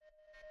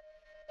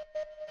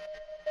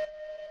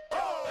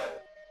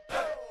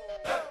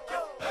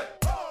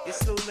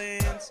It's the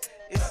lens,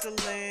 it's the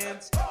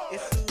lens,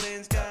 it's the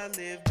lens, gotta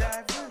live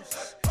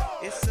diverse.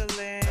 It's the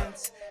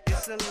lens,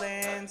 it's the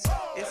lens,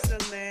 it's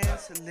the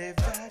lens, live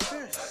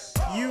diverse.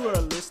 You are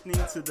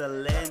listening to The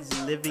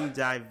Lens Living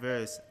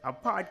Diverse, a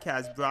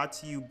podcast brought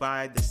to you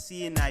by the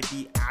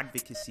CNIB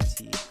Advocacy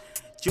Team.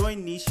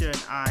 Join Nisha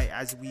and I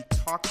as we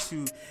talk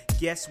to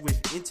guests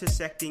with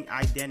intersecting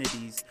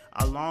identities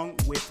along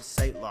with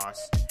sight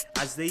loss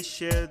as they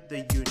share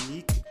the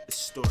unique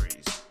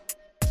stories.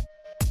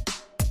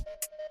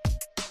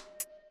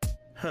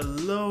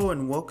 Hello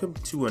and welcome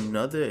to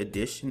another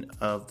edition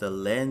of The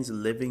Lens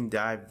Living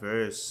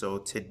Diverse. So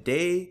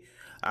today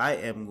I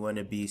am going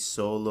to be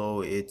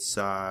solo. It's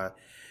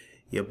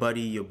your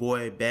buddy, your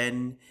boy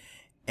Ben,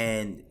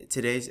 and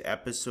today's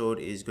episode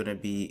is going to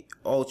be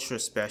ultra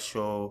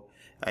special.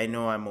 I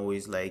know I'm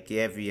always like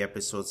every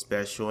episode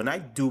special, and I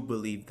do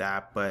believe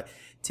that, but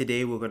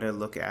today we're going to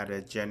look at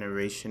a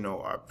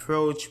generational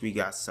approach. We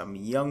got some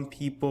young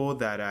people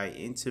that I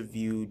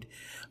interviewed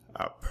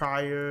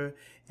prior,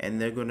 and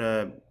they're going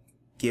to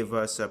give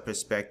us a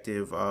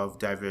perspective of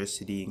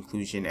diversity,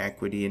 inclusion,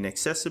 equity, and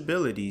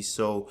accessibility.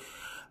 So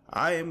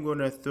I am going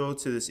to throw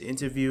to this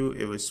interview.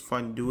 It was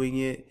fun doing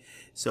it,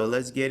 so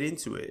let's get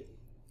into it.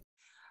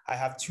 I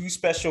have two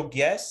special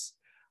guests.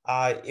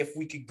 If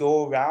we could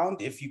go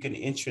around, if you can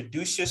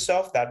introduce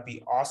yourself, that'd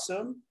be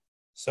awesome.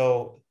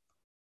 So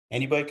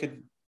anybody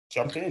could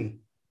jump in.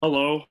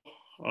 Hello,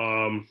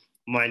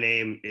 my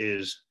name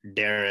is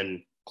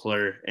Darren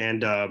Clure,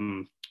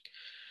 and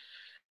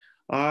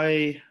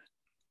I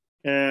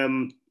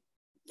am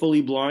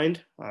fully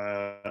blind.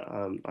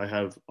 I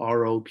have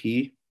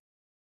ROP,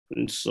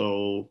 and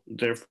so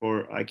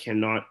therefore I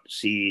cannot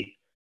see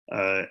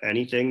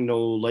anything, no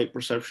light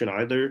perception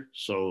either.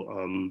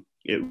 So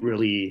it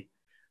really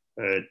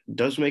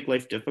does make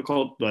life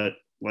difficult, but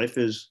life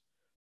is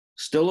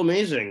still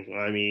amazing.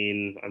 I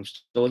mean, I'm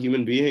still a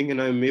human being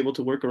and I'm able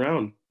to work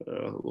around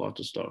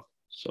lots of stuff.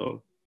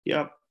 So,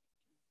 yeah.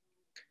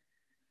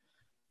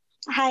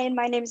 Hi, and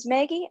my name is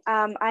Maggie.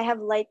 I have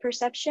light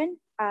perception.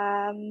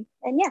 And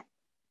yeah.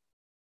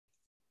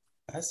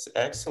 That's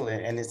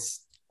excellent. And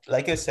it's,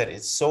 like I said,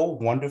 it's so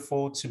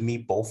wonderful to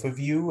meet both of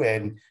you.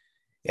 And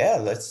yeah,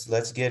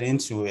 let's get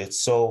into it.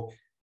 So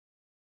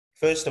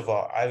first of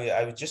all,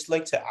 I would just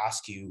like to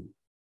ask you,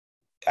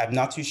 I'm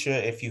not too sure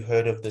if you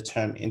heard of the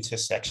term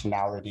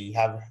intersectionality.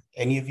 Have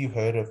any of you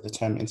heard of the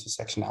term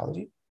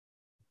intersectionality?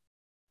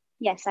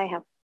 Yes, I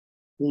have.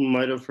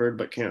 Might have heard,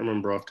 but can't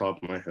remember off the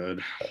top of my head.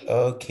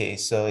 Okay,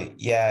 so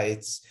yeah,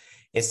 it's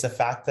the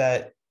fact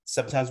that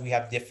sometimes we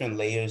have different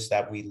layers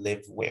that we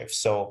live with.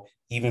 So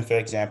even for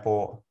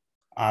example,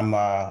 I'm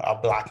a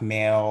Black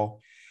male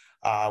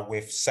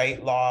with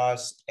sight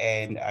loss,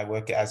 and I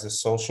work as a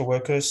social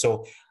worker.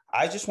 So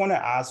I just want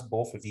to ask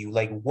both of you,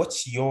 like,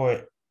 what's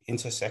your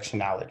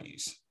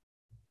intersectionalities?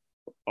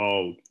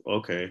 Oh,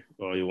 okay.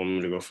 Well, you want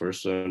me to go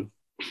first then?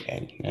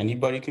 And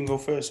anybody can go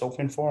first,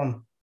 open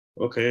forum.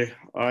 Okay,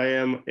 I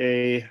am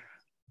a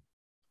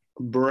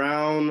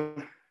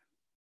brown,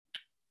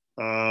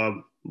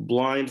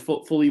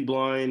 fully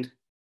blind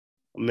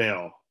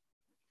male.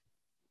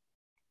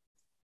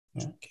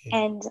 Okay.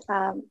 And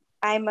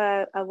I'm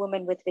a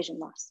woman with vision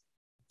loss.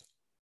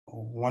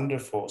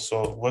 Wonderful.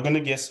 So we're going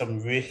to get some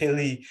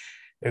really,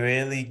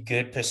 really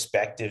good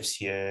perspectives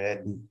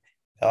here. And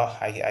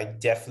I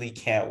definitely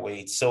can't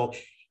wait. So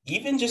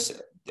even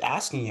just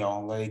asking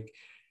y'all, like,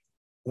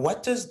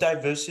 what does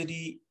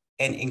diversity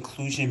and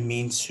inclusion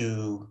mean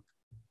to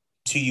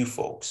you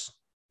folks?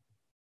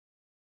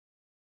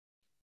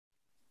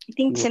 I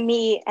think to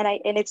me, and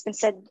it's been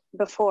said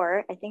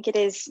before, I think it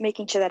is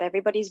making sure that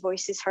everybody's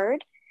voice is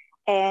heard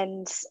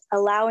and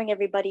allowing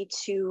everybody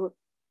to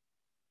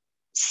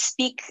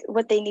speak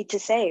what they need to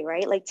say,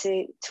 right? Like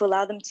to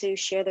allow them to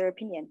share their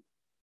opinion.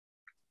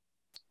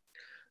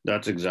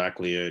 That's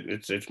exactly it.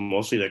 It's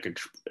mostly like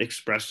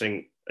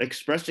expressing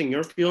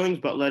your feelings,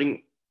 but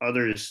letting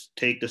others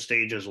take the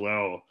stage as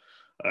well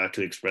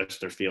to express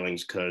their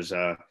feelings, because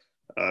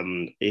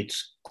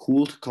it's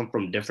cool to come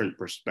from different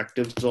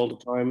perspectives all the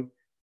time,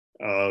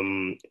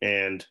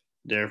 and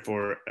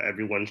therefore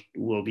everyone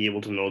will be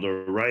able to know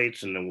their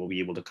rights, and then we'll be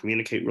able to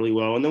communicate really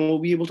well, and then we'll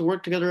be able to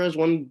work together as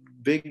one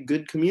big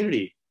good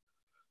community.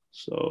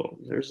 So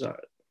there's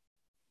that.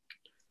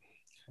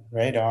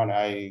 Right on.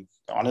 I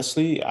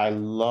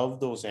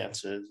love those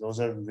answers. Those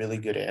are really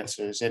good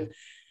answers. And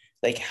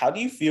like, how do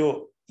you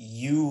feel,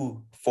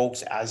 you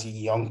folks as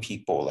young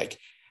people, like,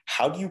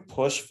 how do you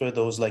push for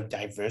those like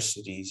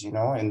diversities,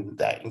 and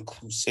that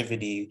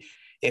inclusivity,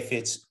 if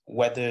it's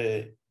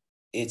whether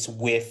it's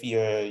with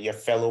your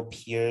fellow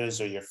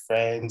peers or your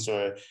friends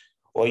or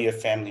your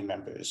family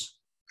members?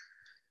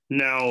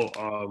 Now,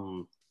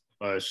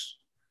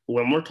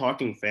 when we're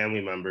talking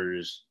family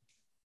members,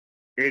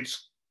 it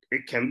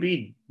can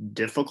be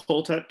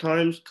difficult at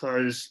times,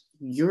 because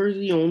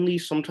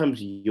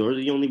sometimes you're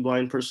the only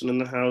blind person in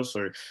the house,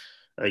 or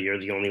you're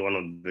the only one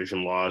with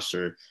vision loss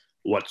or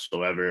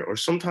whatsoever. Or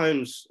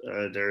sometimes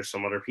there are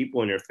some other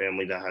people in your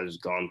family that has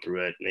gone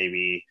through it.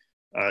 Maybe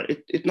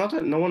It's not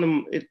that no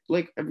one, it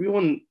like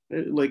everyone,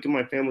 like in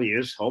my family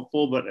is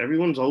helpful, but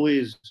everyone's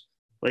always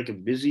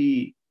like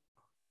busy.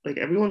 Like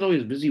everyone's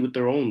always busy with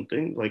their own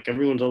thing. Like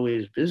everyone's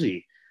always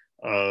busy.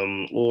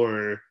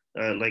 Or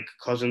like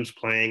cousins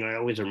playing. I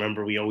always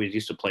remember we always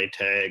used to play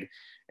tag,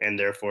 and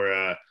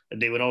therefore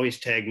they would always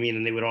tag me, and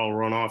then they would all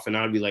run off, and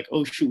I'd be like,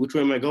 "Oh shoot, which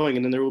way am I going?"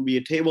 And then there would be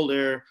a table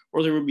there,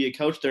 or there would be a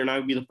couch there, and I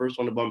would be the first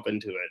one to bump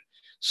into it.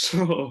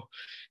 So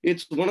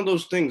it's one of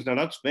those things. Now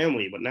that's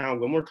family, but now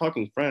when we're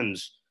talking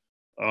friends,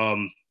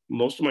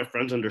 most of my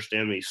friends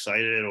understand me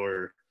sighted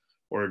or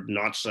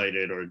not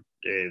sighted or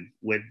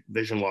with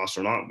vision loss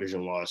or not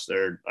vision loss.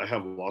 I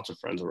have lots of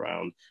friends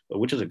around,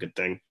 which is a good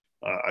thing,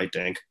 I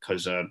think,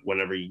 because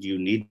whenever you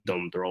need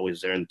them, they're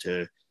always there and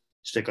to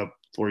stick up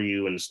for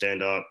you and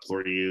stand up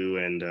for you.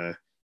 And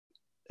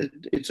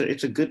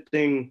it's a good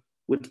thing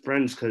with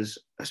friends, because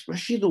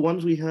especially the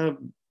ones we have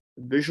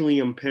visually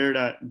impaired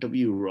at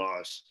W.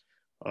 Ross.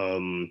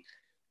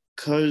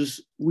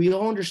 Because we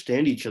all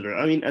understand each other.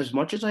 I mean, as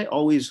much as I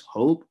always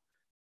hope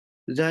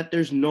that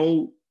there's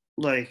no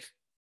like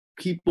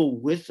people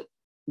with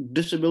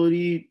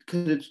disability,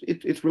 because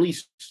it's really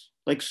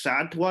like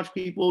sad to watch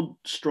people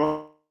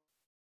struggle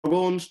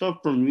and stuff.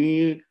 For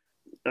me,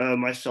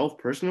 myself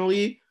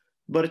personally,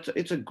 but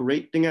it's a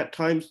great thing at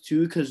times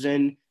too, because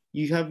then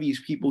you have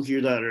these people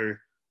here that are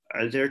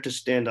there to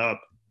stand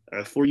up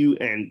for you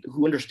and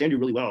who understand you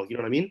really well. You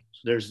know what I mean?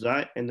 So there's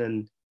that, and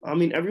then I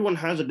mean everyone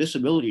has a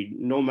disability,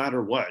 no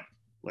matter what.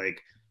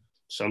 Like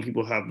some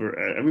people have,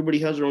 everybody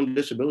has their own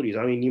disabilities.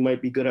 I mean, you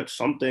might be good at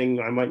something,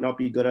 I might not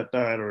be good at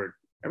that, or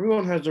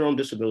everyone has their own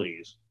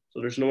disabilities.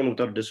 So there's no one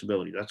without a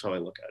disability. That's how I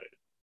look at it.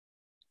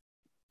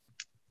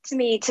 To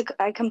me,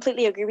 I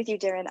completely agree with you,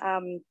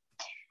 Darren.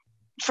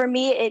 For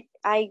me,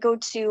 I go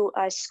to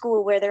a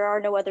school where there are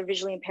no other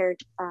visually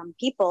impaired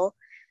people.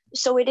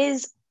 So it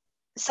is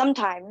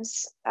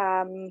sometimes,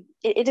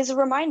 it is a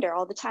reminder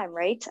all the time,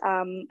 right?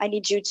 I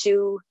need you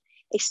to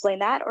explain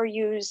that or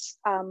use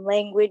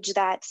language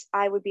that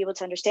I would be able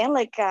to understand,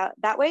 like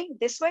that way,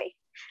 this way.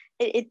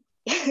 It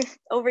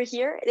over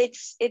here,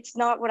 it's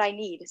not what I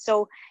need.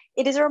 So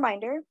it is a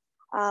reminder.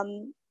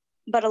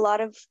 But a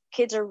lot of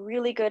kids are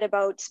really good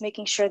about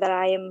making sure that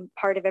I am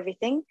part of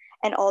everything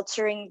and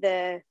altering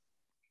the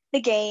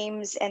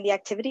games and the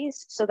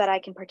activities so that I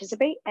can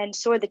participate. And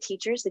so are the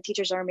teachers. The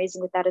teachers are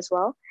amazing with that as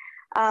well.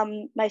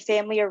 My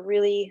family are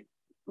really,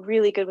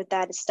 really good with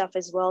that stuff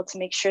as well, to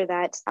make sure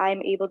that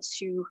I'm able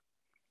to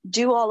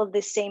do all of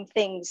the same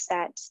things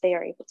that they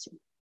are able to.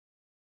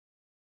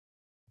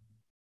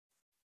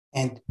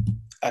 And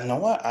I know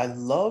what, I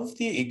love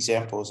the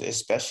examples,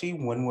 especially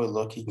when we're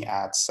looking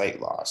at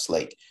sight loss,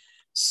 like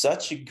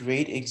such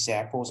great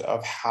examples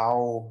of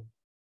how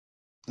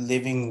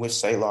living with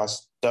sight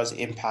loss does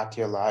impact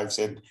your lives.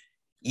 And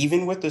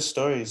even with the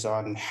stories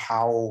on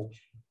how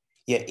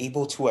you're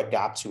able to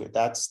adapt to it,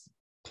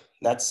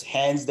 that's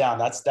hands down,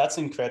 that's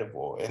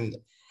incredible. And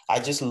I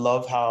just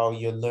love how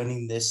you're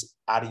learning this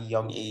at a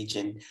young age,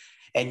 and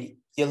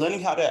you're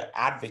learning how to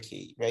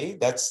advocate, right?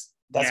 That's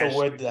yes. A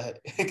word that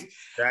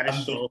that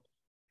is so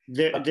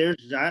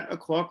there's that,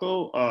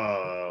 Akwaku,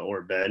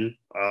 or Ben.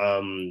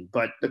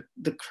 But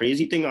the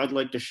crazy thing I'd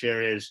like to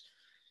share is,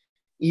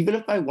 even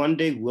if I one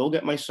day will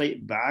get my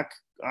sight back,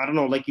 I don't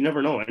know, like you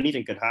never know,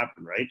 anything could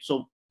happen, right?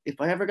 So if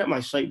I ever get my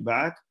sight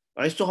back,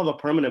 I still have a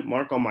permanent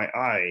mark on my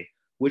eye,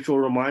 which will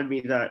remind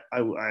me that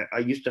I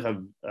used to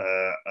have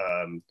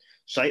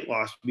sight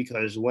loss,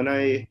 because when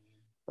I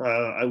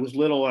was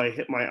little, I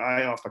hit my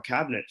eye off a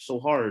cabinet so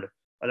hard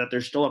that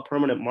there's still a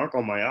permanent mark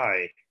on my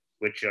eye,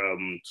 which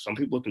some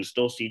people can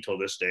still see till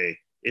this day.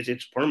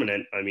 It's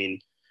permanent. I mean,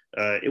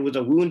 it was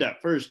a wound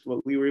at first,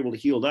 but we were able to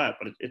heal that.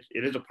 But it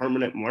is a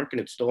permanent mark, and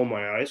it's still in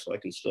my eye, so I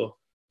can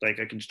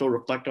still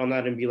reflect on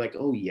that and be like,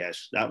 oh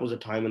yes, that was a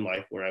time in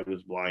life where I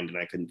was blind and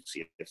I couldn't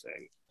see a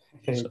thing.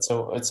 Okay,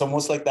 so it's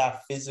almost like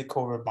that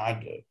physical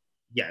reminder.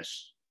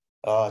 Yes.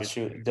 Oh,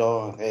 shoot.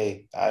 Don't.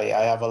 Hey, I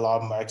have a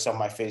lot of marks on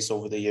my face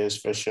over the years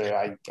for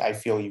sure. I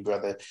feel you,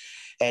 brother.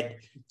 And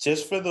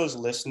just for those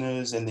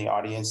listeners in the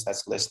audience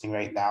that's listening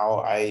right now,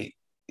 I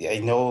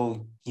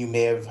know you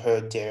may have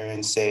heard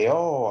Darren say,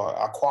 oh,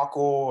 Akwaku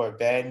or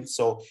Ben.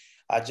 So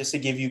just to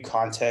give you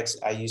context,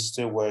 I used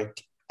to work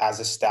as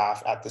a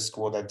staff at the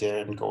school that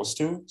Darren goes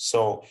to.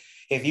 So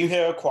if you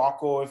hear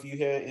Akwaku, if you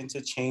hear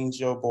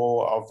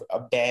interchangeable of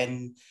a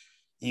Ben,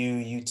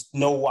 you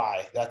know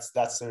why. That's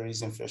the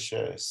reason for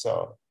sure.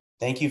 So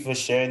thank you for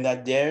sharing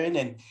that,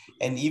 Darren.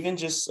 And even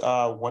just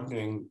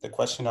wondering, the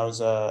question I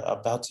was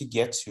about to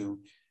get to,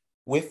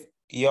 with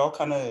y'all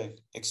kind of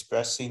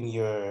expressing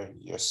your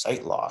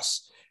sight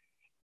loss,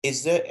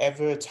 is there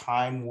ever a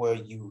time where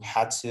you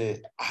had to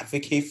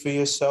advocate for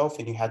yourself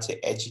and you had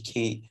to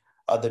educate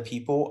other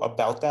people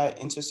about that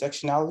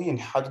intersectionality? And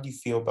how did you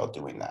feel about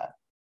doing that?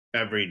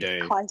 Every day.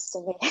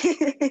 Constantly.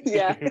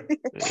 Yeah.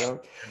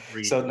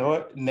 So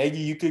Noah, Nagy,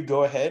 you could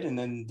go ahead, and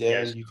then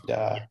Darren, you could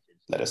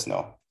let us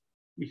know.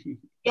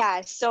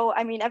 Yeah. So,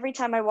 I mean, every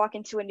time I walk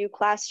into a new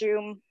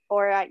classroom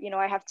or,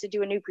 I have to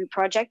do a new group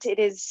project, it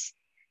is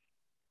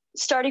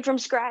starting from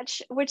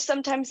scratch, which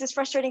sometimes is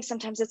frustrating.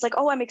 Sometimes it's like,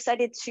 oh, I'm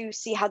excited to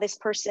see how this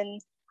person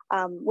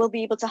will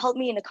be able to help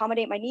me and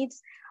accommodate my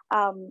needs.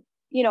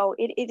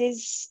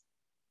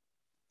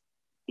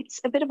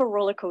 It's a bit of a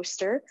roller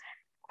coaster.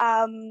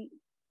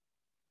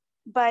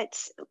 But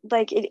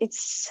like it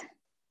is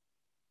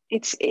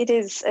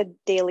a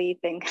daily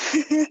thing.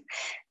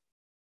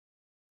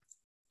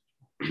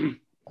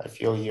 I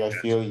feel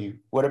you.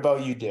 What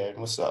about you, Dan?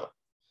 What's up?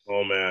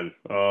 Oh man,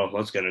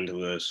 let's get into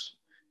this.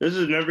 This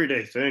is an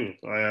everyday thing.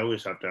 I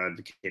always have to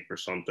advocate for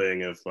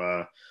something. If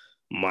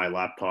my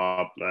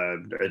laptop,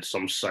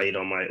 some site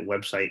on my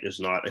website is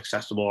not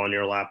accessible on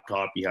your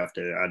laptop, you have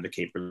to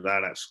advocate for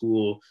that at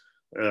school.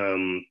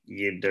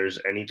 There's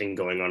anything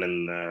going on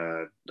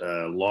in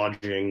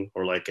lodging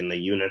or like in the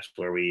units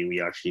where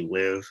we actually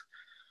live,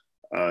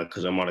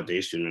 because I'm not a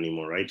day student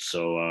anymore, right?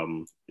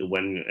 So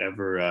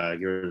whenever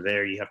you're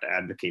there, you have to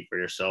advocate for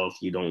yourself.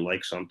 You don't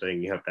like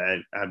something, you have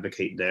to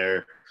advocate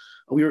there.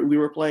 We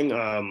were playing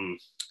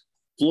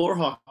floor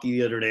hockey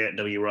the other day at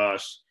W.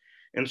 Ross,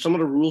 and some of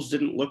the rules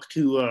didn't look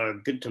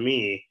too good to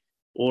me.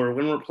 Or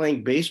when we're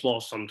playing baseball,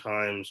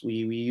 sometimes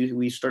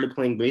we started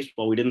playing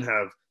baseball. We didn't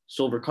have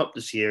Silver Cup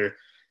this year,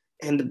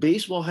 and the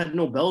baseball had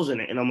no bells in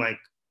it. And I'm like,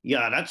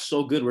 yeah, that's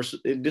so good.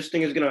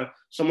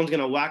 Someone's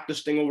gonna whack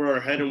this thing over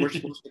our head, and we're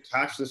supposed to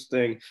catch this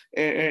thing,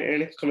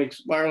 and it's coming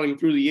spiraling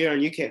through the air,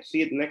 and you can't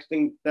see it. The next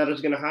thing that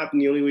is gonna happen,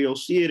 the only way you'll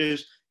see it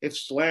is if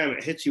slam,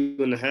 it hits you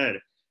in the head.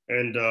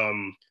 And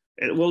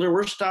well, there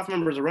were staff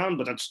members around,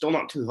 but that's still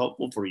not too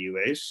helpful for you,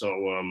 eh? So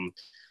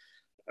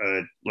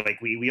like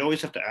we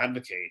always have to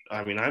advocate.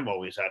 I mean, I've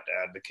always had to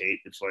advocate.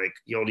 It's like,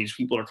 these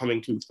people are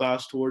coming too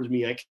fast towards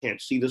me. I can't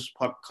see this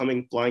puck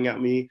coming flying at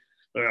me.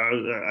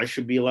 I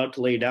should be allowed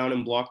to lay down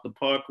and block the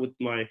puck with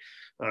my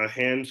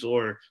hands,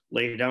 or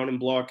lay down and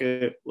block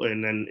it.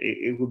 And then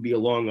it would be a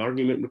long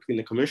argument between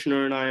the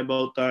commissioner and I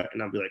about that.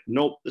 And I'd be like,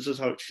 nope, this is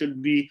how it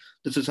should be.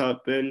 This is how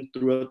it's been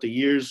throughout the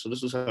years. So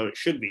this is how it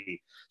should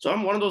be. So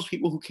I'm one of those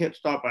people who can't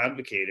stop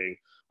advocating.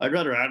 I'd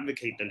rather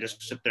advocate than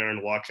just sit there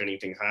and watch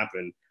anything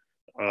happen.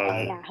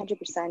 Yeah,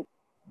 100%.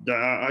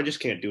 I just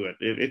can't do it.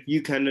 If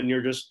you can, then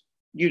you just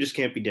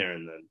can't be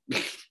Darren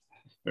then.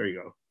 There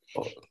you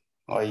go.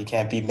 Or you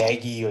can't be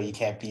Maggie, or you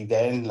can't be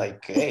Ben.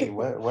 Like, hey,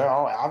 we're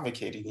all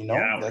advocating,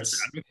 Yeah,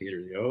 that's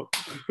advocators, yo.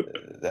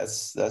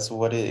 that's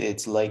what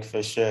it's like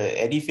for sure.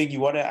 Anything you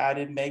want to add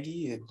in,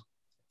 Maggie?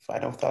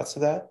 Final thoughts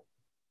of that?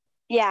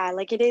 Yeah,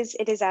 like it is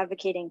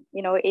advocating,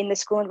 in the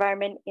school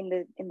environment,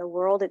 in the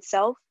world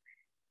itself.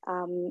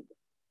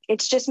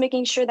 It's just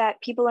making sure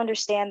that people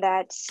understand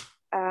that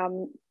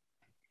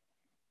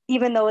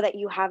even though that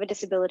you have a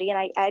disability,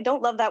 and I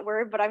don't love that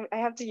word, but I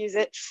have to use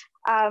it.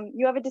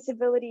 You have a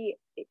disability,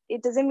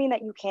 it doesn't mean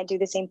that you can't do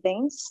the same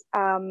things.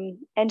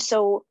 And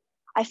so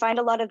I find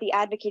a lot of the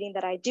advocating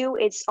that I do,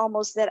 it's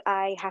almost that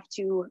I have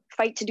to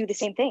fight to do the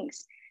same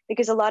things,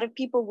 because a lot of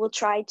people will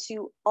try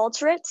to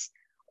alter it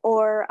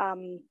or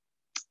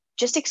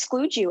just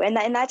exclude you.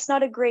 And that's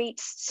not a great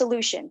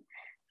solution.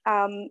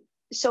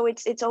 So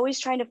it's always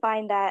trying to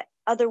find that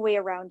other way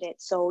around it.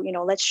 So,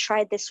 let's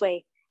try it this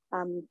way.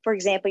 For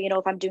example,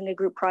 if I'm doing a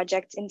group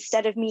project,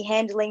 instead of me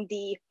handling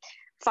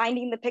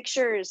finding the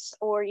pictures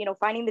or,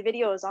 finding the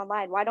videos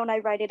online, why don't I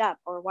write it up,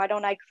 or why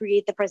don't I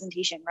create the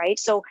presentation, right?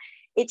 So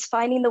it's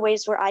finding the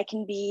ways where I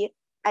can be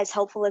as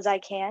helpful as I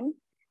can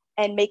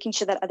and making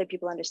sure that other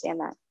people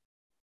understand that.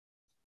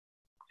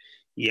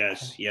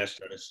 Yes,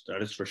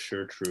 that is for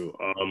sure true.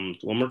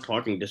 When we're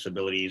talking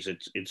disabilities,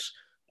 it's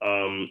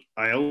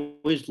I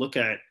always look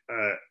at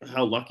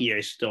how lucky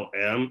I still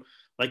am.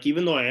 Like,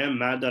 even though I am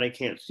mad that I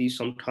can't see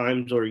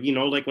sometimes, or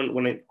like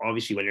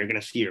obviously when you're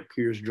gonna see your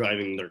peers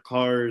driving their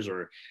cars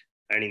or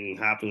anything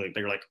happen, like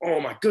they're like,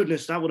 oh my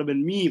goodness, that would have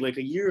been me like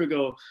a year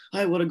ago.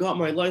 I would have got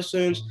my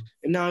license,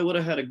 and now I would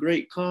have had a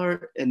great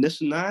car and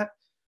this and that.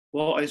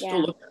 Well, I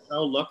still look at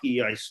how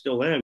lucky I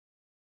still am.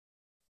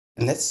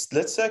 And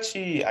let's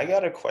actually, I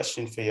got a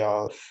question for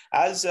y'all.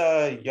 As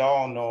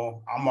y'all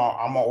know, I'm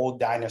an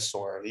old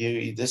dinosaur.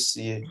 This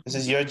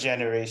is your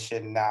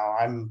generation now.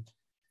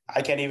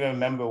 I can't even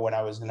remember when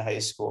I was in high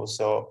school.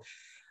 So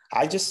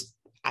I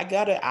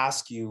gotta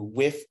ask you,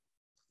 with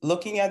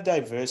looking at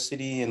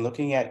diversity and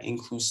looking at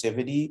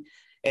inclusivity,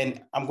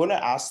 and I'm gonna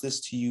ask this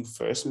to you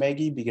first,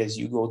 Maggie, because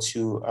you go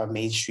to a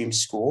mainstream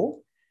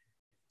school.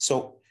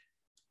 So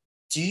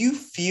do you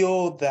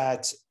feel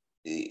that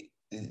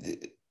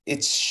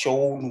it's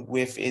shown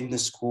within the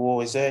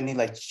school? Is there any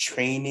like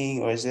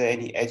training, or is there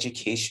any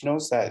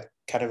educationals that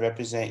kind of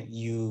represent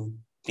you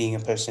being a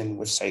person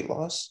with sight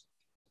loss?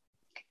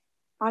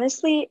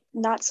 Honestly,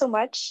 not so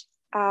much.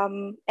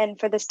 And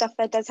for the stuff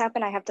that does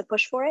happen, I have to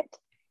push for it.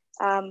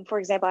 For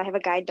example, I have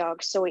a guide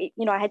dog. So, I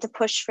had to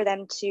push for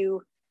them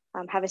to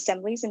have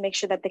assemblies and make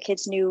sure that the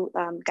kids knew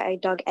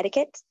guide dog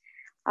etiquette.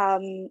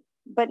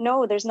 But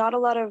no, there's not a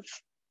lot of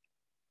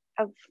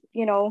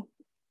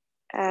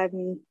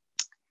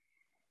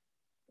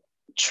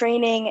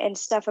training and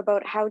stuff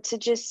about how to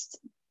just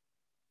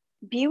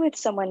be with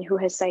someone who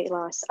has sight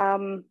loss.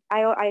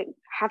 I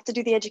have to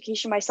do the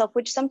education myself,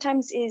 which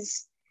sometimes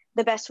is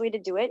the best way to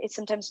do it. It's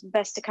sometimes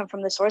best to come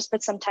from the source,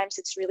 but sometimes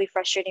it's really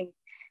frustrating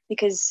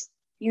because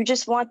you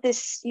just want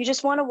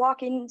to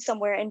walk in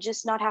somewhere and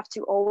just not have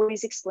to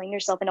always explain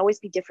yourself and always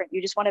be different.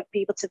 You just want to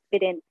be able to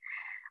fit in.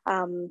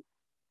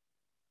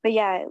 But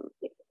yeah,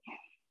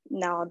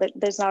 no,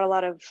 there's not a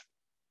lot of,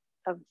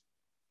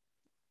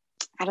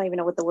 I don't even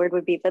know what the word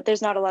would be, but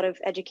there's not a lot of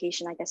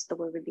education, I guess the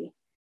word would be.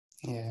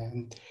 Yeah,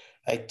 and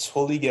I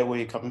totally get where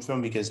you're coming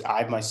from, because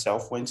I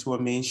myself went to a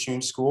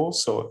mainstream school.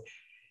 So,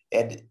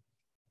 and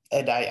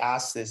I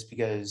asked this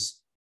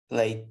because,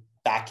 like,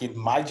 back in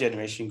my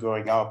generation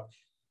growing up,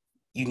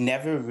 you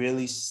never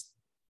really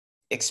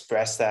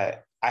express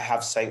that I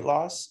have sight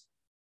loss.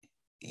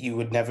 You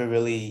would never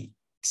really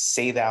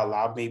say that out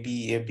loud.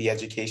 Maybe it'd be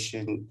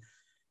education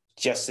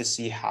just to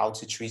see how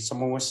to treat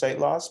someone with sight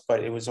loss,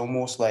 but it was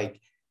almost like,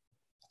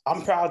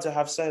 I'm proud to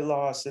have sight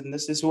loss and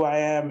this is who I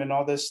am and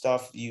all this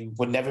stuff. You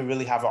would never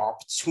really have an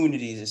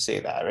opportunity to say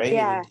that, right?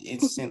 Yeah. It would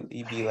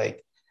instantly be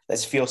like,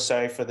 let's feel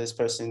sorry for this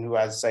person who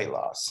has sight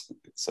loss.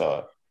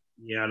 So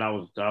yeah, that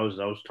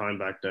was time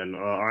back then.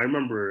 I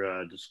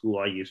remember the school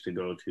I used to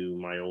go to,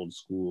 my old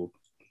school.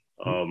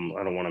 I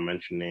don't want to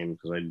mention names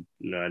because I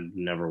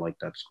never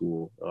liked that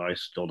school. I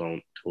still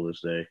don't till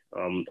this day.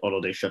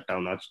 Although they shut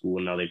down that school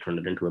and now they turned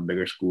it into a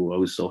bigger school. I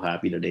was so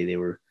happy the day they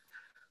were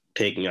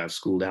taking that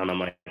school down.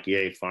 I'm like,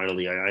 yay,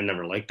 finally. I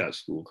never liked that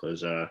school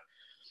because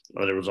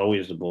there was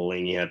always the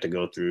bullying you had to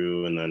go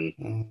through, and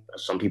then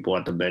some people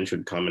at the bench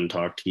would come and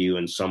talk to you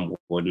and some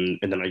wouldn't.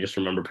 And then I just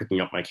remember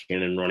picking up my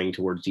cane and running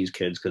towards these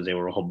kids because they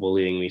were all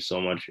bullying me so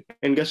much.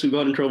 And guess who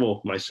got in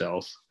trouble?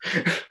 Myself.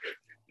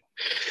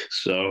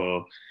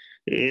 So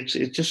it's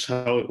just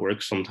how it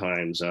works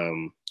sometimes.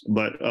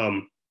 But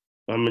I'm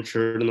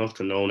matured enough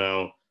to know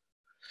now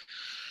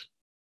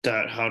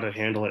that how to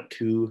handle it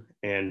too,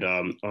 and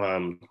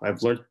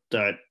I've learned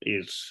that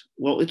it's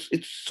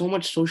so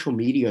much social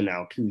media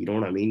now too. You know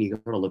what I mean? You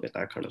gotta look at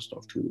that kind of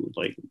stuff too.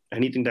 Like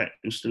anything that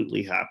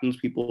instantly happens,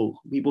 people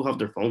have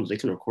their phones. They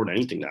can record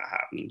anything that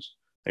happens,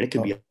 and it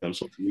can be on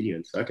social media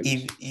in seconds.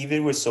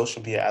 Even with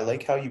social media, I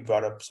like how you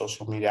brought up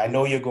social media. I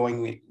know you're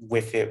going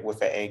with it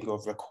with an angle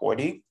of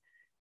recording,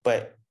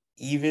 but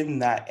even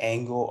that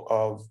angle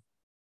of,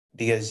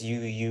 because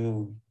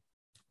you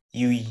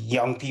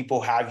young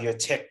people have your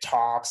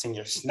TikToks and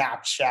your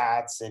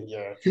Snapchats and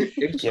your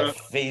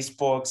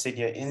Facebooks and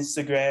your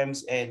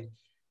Instagrams. And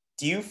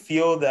do you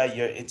feel that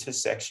your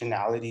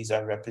intersectionalities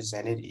are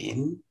represented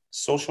in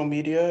social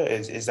media?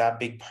 Is that a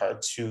big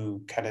part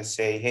to kind of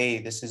say, hey,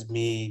 this is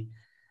me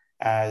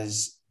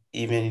as,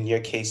 even in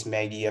your case,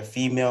 Maggie, a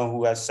female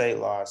who has sight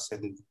loss,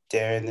 and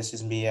Darren, this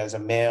is me as a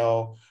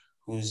male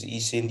who's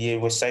East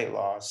Indian with sight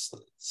loss.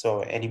 So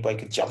anybody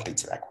could jump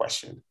into that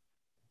question.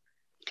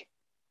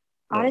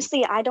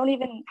 Honestly, I don't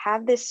even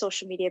have this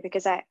social media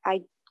because I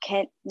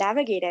can't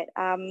navigate it.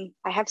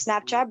 I have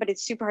Snapchat, but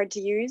it's super hard to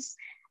use.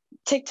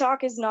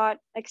 TikTok is not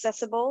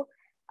accessible.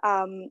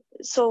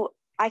 So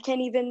I don't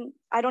even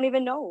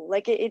know.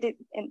 Like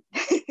and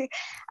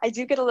I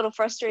do get a little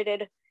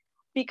frustrated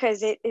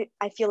because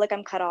I feel like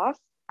I'm cut off.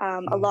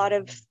 A lot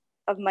of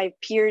my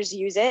peers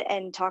use it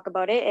and talk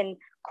about it and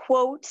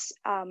quote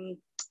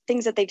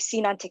things that they've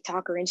seen on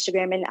TikTok or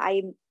Instagram, and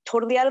I'm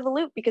totally out of the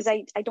loop because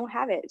I don't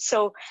have it.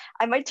 So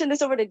I might turn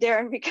this over to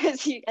Darren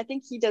because I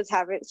think he does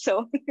have it.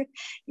 So you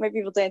might be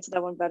able to answer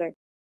that one better.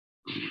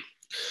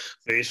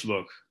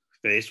 Facebook.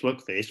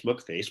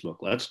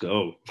 Let's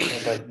go. Yeah,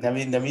 but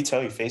let me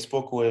tell you,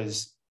 Facebook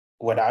was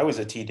when I was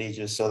a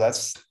teenager. So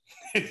that's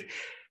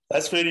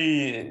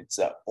it's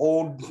an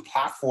old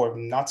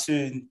platform, not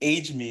to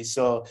age me.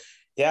 So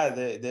yeah,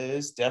 there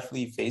is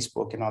definitely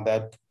Facebook and all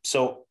that.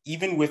 So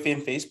even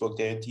within Facebook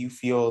there, do you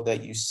feel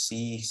that you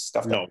see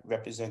stuff that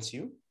represents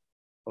you?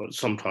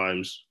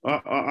 Sometimes.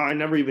 I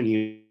never even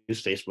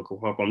use Facebook.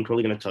 I'm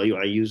totally going to tell you,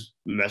 I use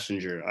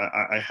Messenger.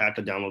 I had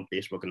to download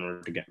Facebook in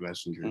order to get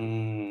Messenger.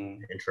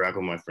 Interact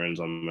with my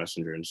friends on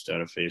Messenger instead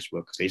of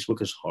Facebook.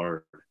 Facebook is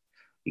hard.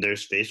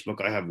 There's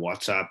Facebook. I have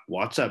WhatsApp.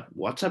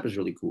 WhatsApp is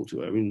really cool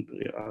too. I mean,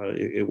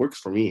 it works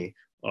for me.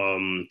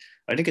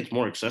 I think it's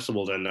more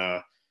accessible than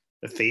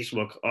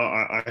Facebook.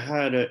 I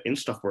had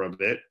Insta for a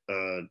bit,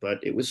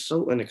 but it was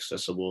so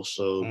inaccessible.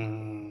 So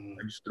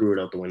I just threw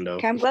it out the window.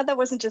 Okay, I'm glad that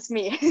wasn't just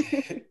me.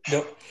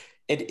 No,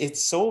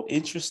 it's so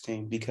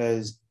interesting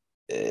because,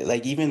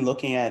 like, even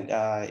looking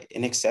at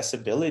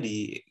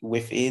inaccessibility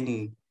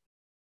within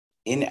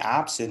in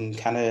apps and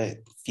kind of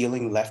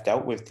feeling left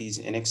out with these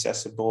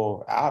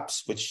inaccessible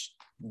apps, which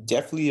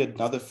definitely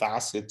another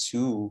facet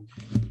to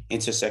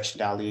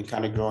intersectionality and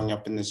kind of growing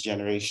up in this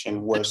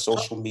generation where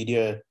social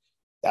media,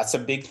 that's a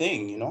big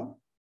thing, you know,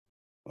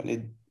 when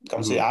it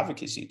comes to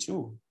advocacy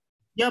too.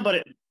 Yeah, but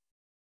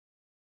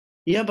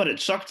it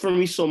sucked for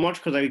me so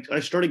much because I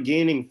started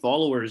gaining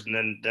followers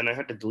and then I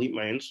had to delete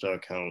my Insta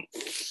account.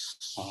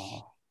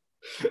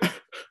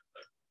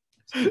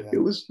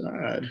 It was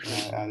sad.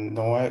 Yeah, and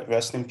know what?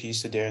 Rest in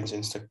peace to Darren's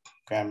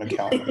Instagram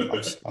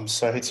account. I'm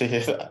sorry to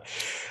hear that.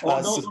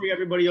 Don't worry,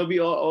 everybody.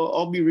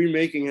 I'll be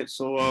remaking it.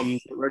 So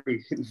get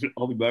ready.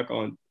 I'll be back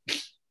on.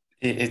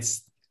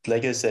 It's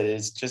like I said,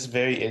 it's just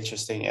very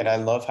interesting. And I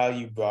love how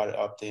you brought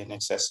up the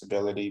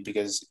inaccessibility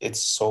because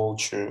it's so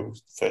true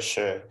for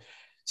sure.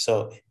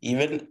 So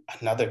even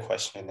another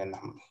question, and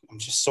I'm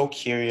just so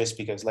curious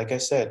because like I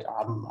said,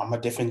 I'm a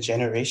different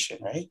generation,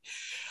 right?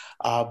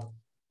 Uh,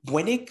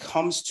 when it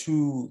comes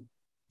to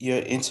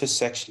your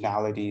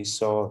intersectionality,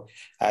 so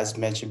as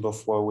mentioned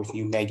before, with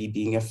you, Maggie,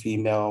 being a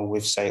female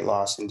with sight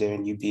loss, and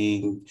then you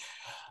being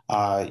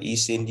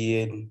East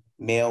Indian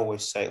male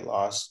with sight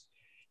loss,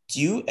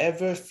 do you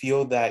ever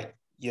feel that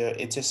your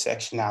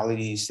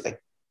intersectionalities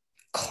like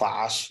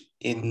clash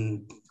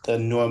in the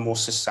normal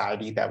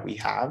society that we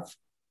have?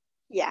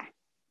 Yeah.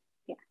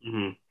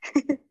 Mhm.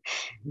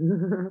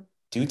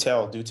 Do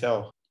tell, do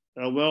tell.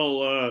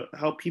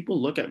 How people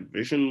look at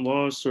vision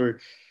loss or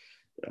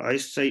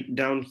eyesight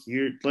down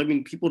here. I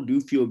mean, people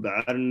do feel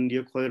bad in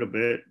India quite a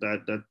bit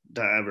that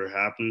ever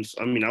happens.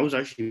 I mean, I was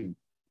actually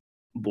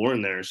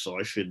born there, so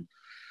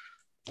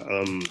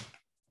um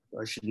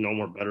I should know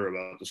more better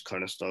about this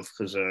kind of stuff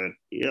because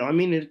yeah, I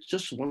mean, it's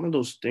just one of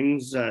those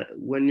things that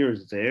when you're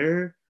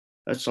there,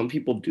 that some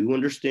people do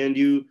understand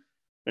you,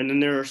 and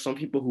then there are some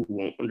people who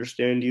won't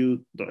understand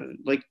you.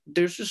 Like,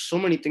 there's just so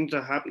many things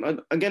that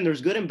happen. Again,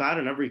 there's good and bad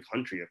in every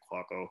country at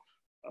Quaco,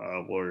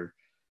 or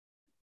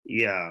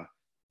yeah.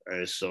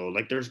 So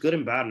like there's good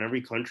and bad in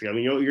every country. I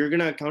mean, you're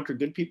gonna encounter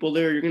good people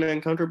there. You're gonna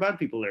encounter bad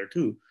people there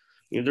too.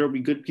 There'll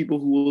be good people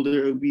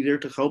who be there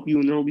to help you,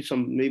 and there will be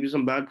maybe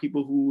some bad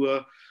people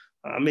who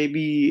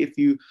maybe if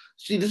you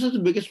see, this is the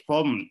biggest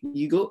problem.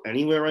 You go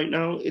anywhere right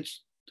now,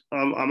 it's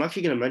I'm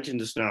actually gonna mention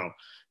this now.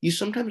 You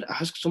sometimes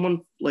ask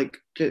someone like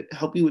to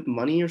help you with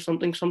money or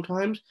something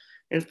sometimes,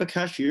 and if the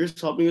cashier is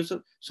helping you,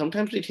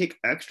 sometimes they take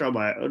extra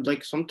by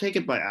like some take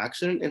it by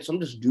accident, and some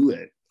just do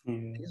it.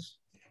 Mm.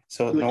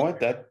 So, you know what?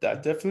 That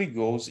definitely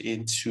goes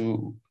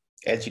into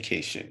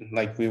education.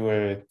 Like we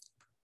were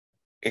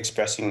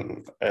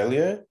expressing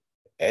earlier,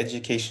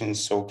 education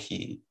is so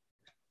key.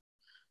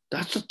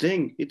 That's the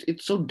thing.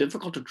 It's so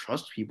difficult to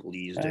trust people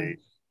these days.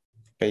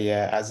 But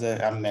yeah,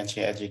 I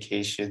mentioned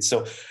education.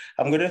 So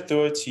I'm going to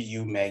throw it to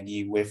you,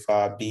 Maggie, with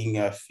being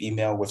a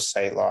female with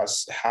sight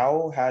loss.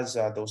 How has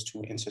those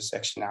two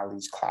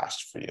intersectionalities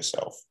clashed for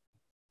yourself?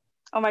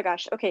 Oh my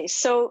gosh. Okay.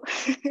 So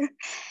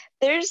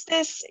there's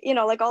this,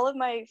 like all of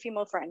my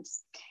female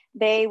friends,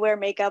 they wear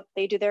makeup,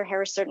 they do their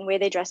hair a certain way,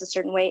 they dress a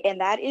certain way.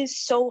 And that is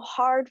so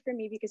hard for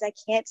me because I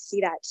can't see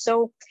that.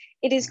 So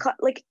it is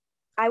like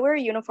I wear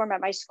a uniform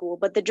at my school,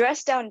 but the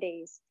dress down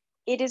days,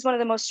 it is one of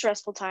the most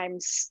stressful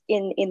times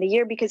in the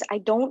year because I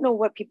don't know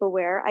what people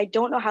wear. I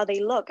don't know how they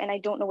look and I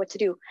don't know what to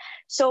do.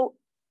 So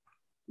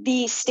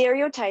the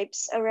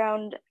stereotypes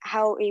around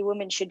how a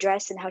woman should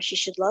dress and how she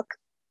should look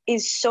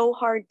is so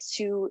hard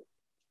to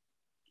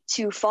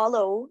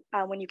follow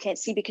when you can't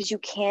see because you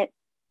can't,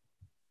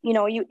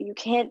 you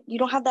can't, you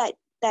don't have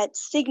that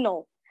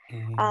signal.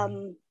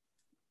 Mm-hmm.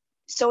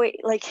 So it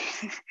like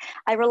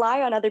I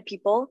rely on other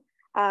people,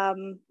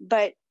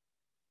 but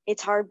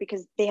it's hard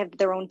because they have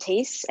their own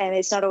tastes and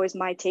it's not always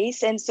my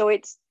taste. And so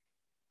it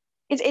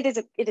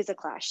is a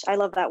clash. I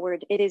love that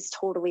word. It is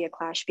totally a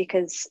clash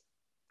because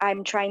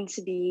I'm trying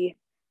to be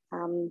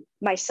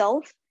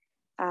myself,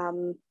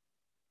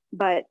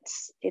 but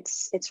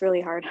it's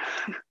really hard.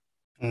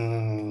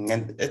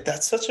 And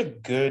that's such a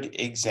good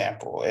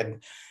example.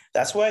 And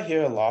that's what I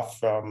hear a lot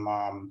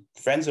from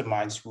friends of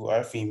mine who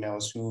are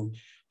females who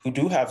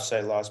do have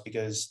sight loss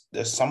because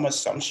there's some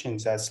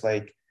assumptions that's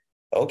like,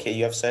 okay,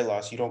 you have sight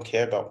loss, you don't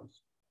care about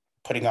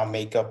putting on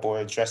makeup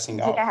or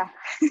dressing up. Yeah.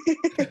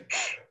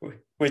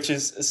 Which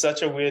is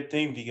such a weird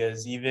thing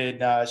because even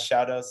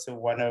shout out to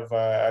one of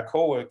our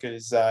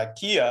coworkers,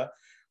 Kia,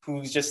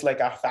 who's just like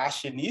a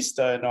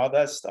fashionista and all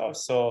that stuff.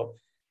 So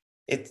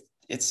it's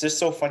just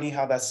so funny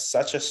how that's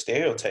such a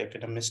stereotype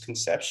and a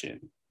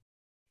misconception.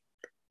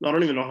 I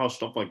don't even know how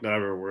stuff like that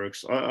ever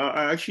works.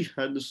 I actually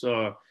had this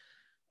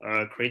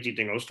crazy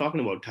thing. I was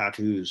talking about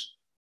tattoos.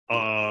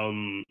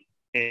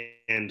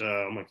 And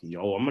I'm like,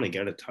 yo, I'm gonna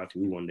get a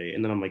tattoo one day.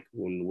 And then I'm like,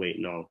 wait,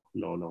 no,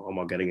 I'm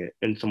not getting it.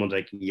 And someone's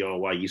like, yo,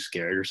 why are you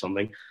scared or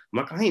something? I'm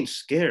like, I ain't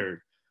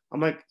scared.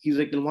 I'm like, he's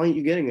like, then why aren't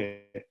you getting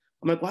it?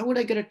 I'm like, why would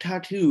I get a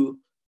tattoo,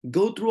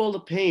 go through all the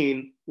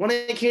pain when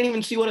I can't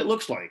even see what it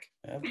looks like?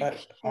 Yeah,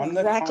 but on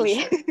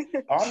Exactly.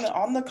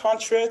 on the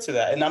contrary to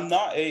that,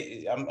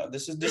 and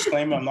this is a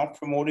disclaimer, I'm not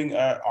promoting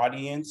our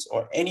audience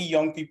or any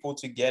young people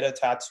to get a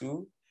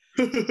tattoo.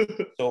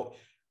 So,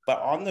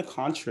 but on the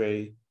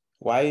contrary,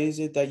 why is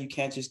it that you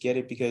can't just get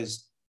it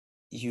because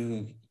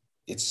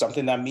it's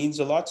something that means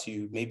a lot to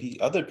you? Maybe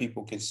other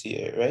people can see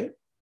it, right?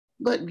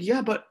 But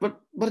yeah, but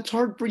it's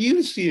hard for you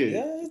to see it.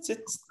 Yeah,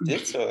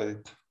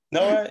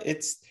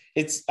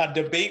 it's a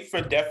debate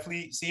for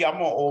definitely. See, I'm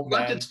an old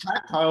man. But it's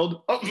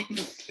tactile.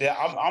 Yeah,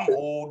 I'm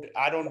old.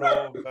 I don't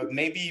know. But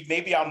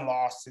maybe I'm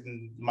lost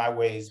in my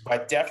ways.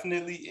 But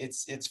definitely,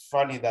 it's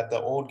funny that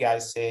the old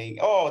guys saying,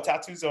 "Oh,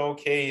 tattoos are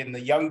okay," and the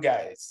young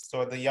guys,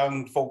 so the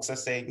young folks are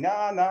saying,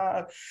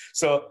 "Nah."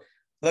 So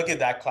look at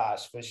that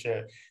clash for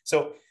sure.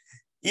 So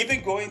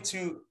even going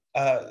to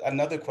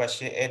another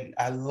question, and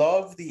I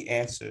love the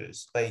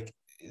answers. Like,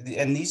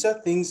 and these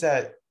are things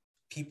that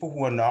people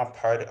who are not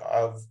part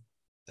of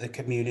the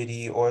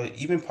community or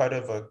even part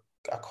of a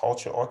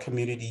culture or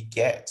community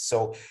get.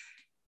 So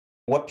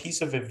what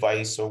piece of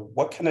advice or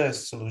what kind of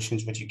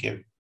solutions would you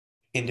give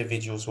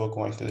individuals who are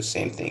going through the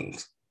same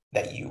things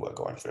that you are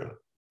going through?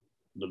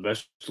 The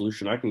best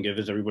solution I can give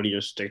is everybody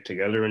just stick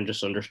together and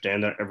just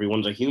understand that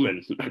everyone's a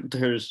human.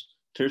 There's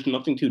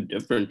nothing too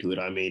different to it.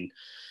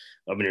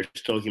 You're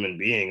still a human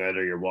being.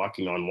 Either you're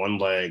walking on one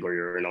leg, or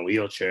you're in a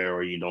wheelchair,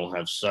 or you don't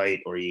have sight,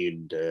 or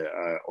you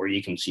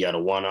can see out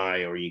of one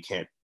eye, or you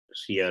can't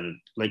see out of,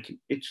 like,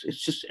 it's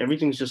just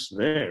everything's just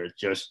there. It's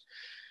just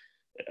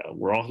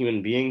we're all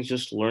human beings.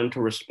 Just learn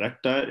to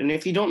respect that. And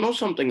if you don't know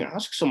something,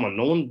 ask someone.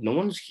 No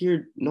one's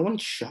here. No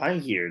one's shy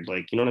here.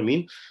 Like, you know what I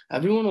mean?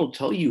 Everyone will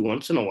tell you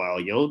once in a while,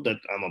 yo, that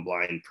I'm a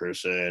blind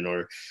person,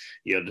 or,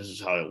 this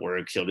is how it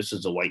works. This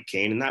is a white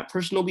cane. And that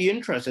person will be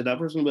interested. That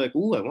person will be like,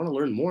 ooh, I want to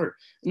learn more.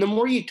 And the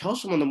more you tell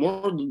someone, the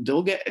more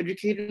they'll get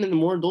educated and the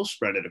more they'll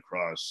spread it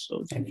across.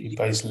 So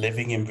everybody's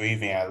living and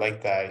breathing. I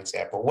like that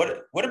example.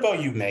 What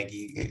about you,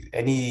 Maggie?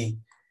 Any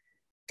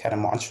kind of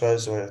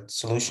mantras or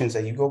solutions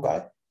that you go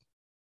by?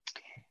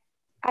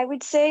 I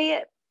would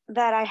say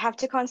that I have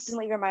to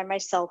constantly remind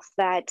myself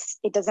that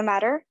it doesn't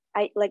matter.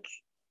 I like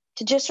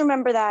to just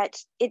remember that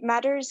it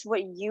matters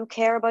what you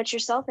care about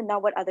yourself and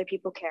not what other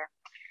people care.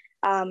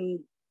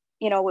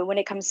 When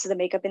it comes to the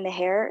makeup and the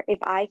hair, if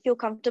I feel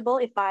comfortable,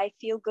 if I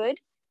feel good,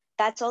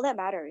 that's all that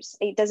matters.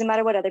 It doesn't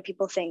matter what other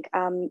people think.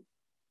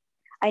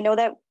 I know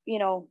that,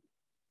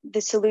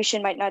 the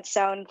solution might not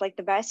sound like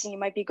the best, and you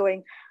might be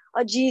going,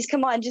 oh, geez,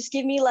 come on, just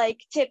give me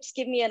like tips,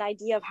 give me an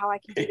idea of how I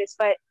can do this.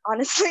 But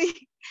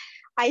honestly,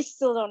 I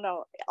still don't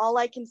know. All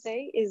I can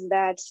say is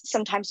that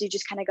sometimes you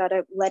just kind of got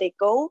to let it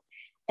go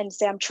and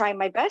say, I'm trying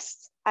my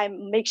best. I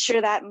make sure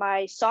that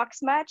my socks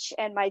match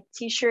and my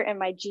t-shirt and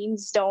my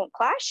jeans don't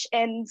clash.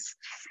 And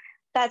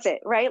that's it,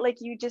 right? Like,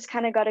 you just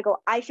kind of got to go,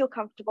 I feel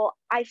comfortable.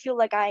 I feel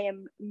like I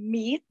am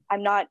me.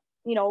 I'm not,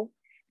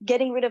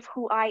 getting rid of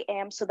who I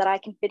am so that I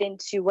can fit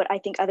into what I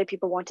think other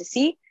people want to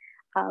see.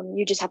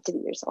 You just have to be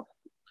yourself.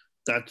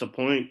 That's the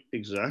point.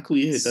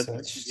 Exactly it.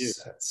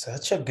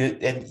 Such a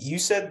good, and you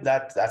said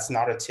that that's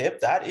not a tip.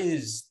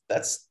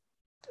 That's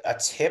a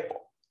tip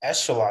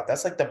echelon.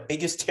 That's like the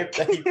biggest tip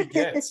that you could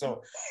get.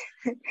 So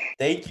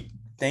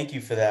thank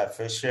you for that,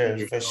 for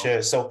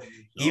sure. So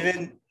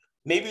even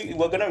maybe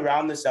we're gonna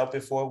round this out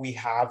before we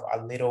have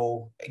a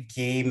little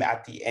game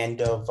at the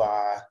end of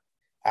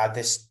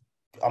this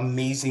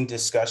amazing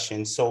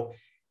discussion. So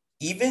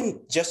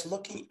even just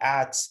looking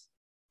at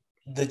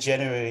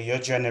your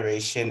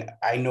generation,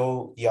 I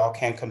know y'all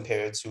can't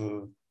compare it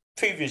to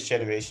previous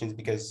generations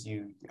because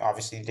you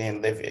obviously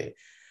didn't live it.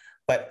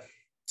 But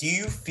do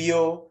you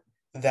feel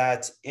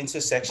that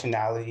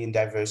intersectionality and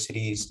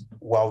diversity is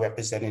well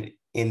represented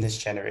in this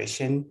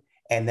generation?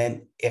 And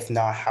then if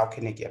not, how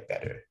can it get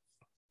better?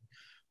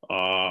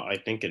 I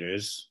think it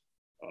is.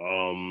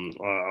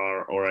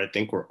 Or I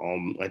think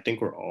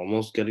we're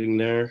almost getting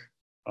there.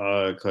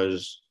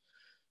 Because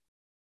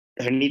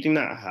anything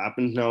that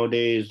happens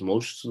nowadays,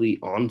 mostly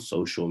on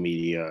social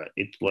media,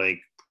 it's like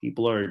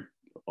people are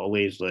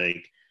always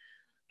like,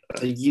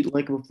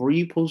 before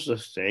you post a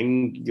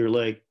thing, you're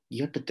like,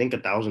 you have to think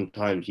 1,000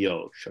 times,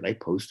 yo, should I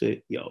post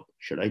it? Yo,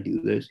 should I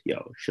do this?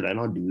 Yo, should I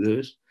not do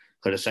this?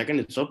 Because the second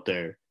it's up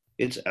there,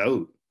 it's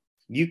out.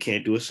 You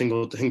can't do a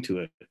single thing to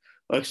it,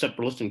 except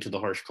for listening to the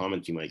harsh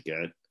comments you might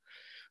get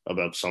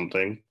about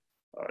something.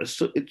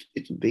 So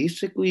it's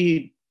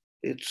basically,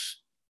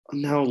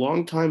 now a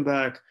long time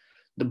back,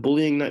 the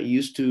bullying that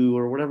used to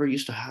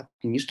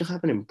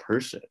happen in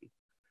person.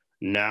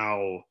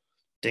 Now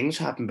things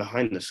happen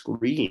behind the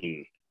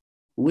screen,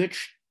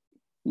 which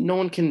no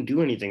one can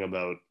do anything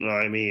about.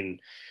 I mean,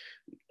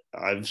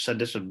 I've said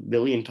this a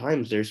billion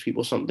times. There's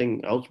people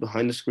something else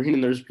behind the screen,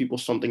 and there's people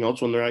something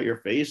else when they're at your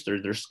face.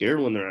 They're scared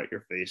when they're at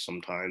your face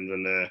sometimes,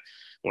 and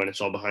when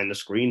it's all behind the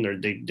screen,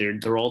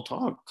 they're all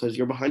talk because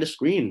you're behind a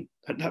screen.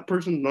 That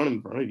person's not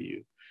in front of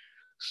you.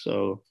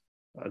 So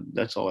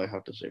that's all I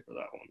have to say for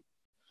that one.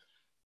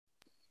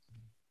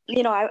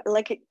 I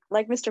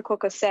like Mr.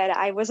 Coco said,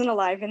 I wasn't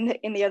alive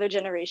in the other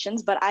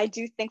generations, but I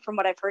do think from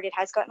what I've heard, it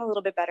has gotten a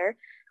little bit better.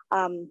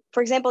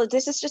 For example,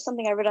 this is just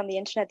something I read on the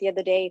internet the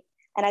other day,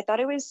 and I thought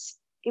it was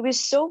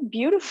so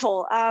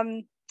beautiful.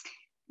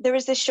 There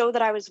was this show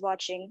that I was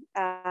watching,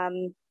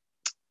 and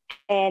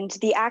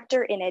the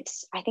actor in it,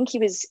 I think he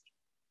was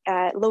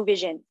low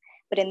vision,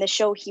 but in the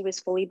show he was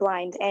fully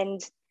blind.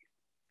 And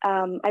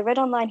I read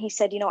online, he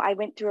said, I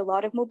went through a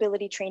lot of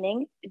mobility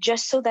training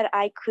just so that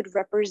I could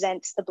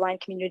represent the blind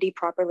community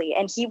properly.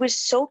 And he was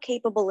so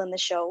capable in the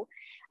show.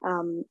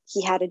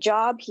 He had a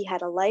job, he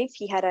had a life,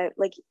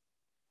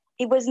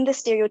 it wasn't the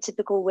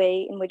stereotypical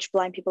way in which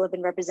blind people have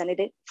been represented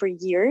for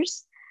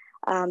years.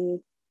 And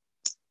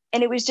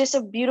it was just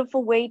a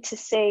beautiful way to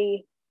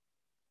say,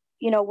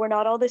 we're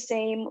not all the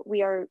same.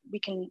 We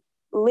can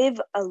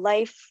live a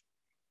life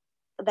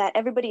that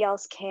everybody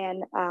else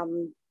can.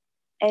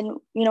 And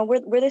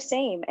we're the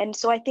same, and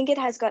so I think it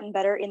has gotten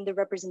better in the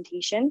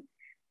representation,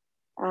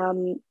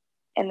 and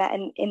that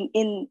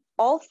in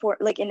all four,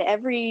 like in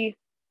every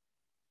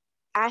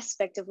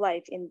aspect of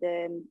life, in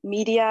the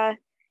media,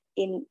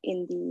 in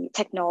the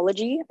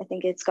technology. I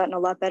think it's gotten a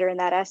lot better in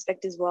that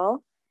aspect as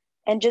well.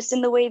 And just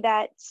in the way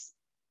that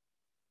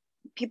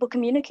people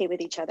communicate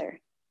with each other.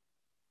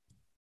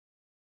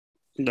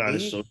 That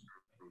is so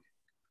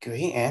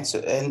great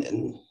answer.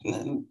 And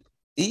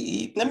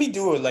let me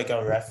do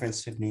a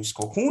reference to New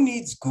School. Who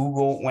needs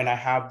Google when I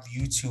have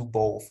YouTube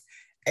both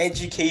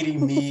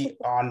educating me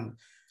on,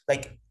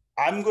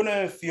 I'm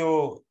gonna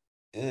feel,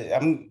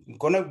 I'm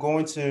gonna go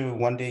into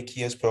one day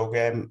Kia's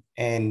program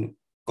and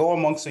go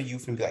amongst the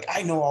youth and be like,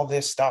 I know all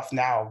this stuff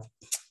now.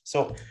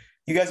 So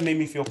you guys made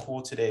me feel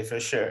cool today for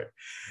sure.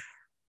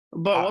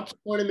 But what's the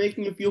point of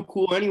making you feel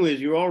cool anyways?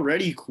 You're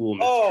already cool,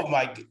 Mr. Oh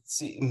my,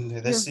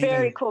 You're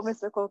very cool,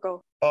 Mr.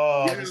 Coco.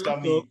 Oh, yeah, this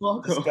got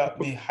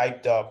me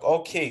hyped up.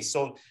 Okay,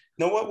 so you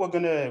know what we're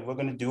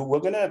gonna do? We're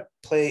gonna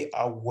play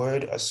a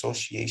word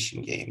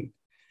association game.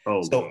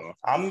 Oh, so God.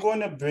 I'm going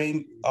to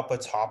bring up a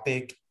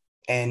topic,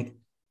 and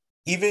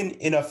even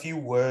in a few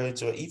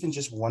words, or even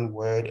just one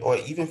word, or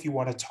even if you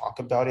want to talk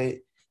about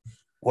it,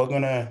 we're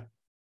gonna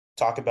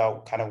talk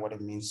about kind of what it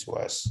means to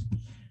us.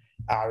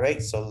 All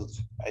right. So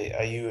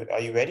are you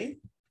ready?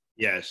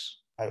 Yes.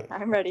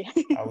 I'm ready.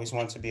 I always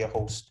want to be a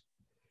host.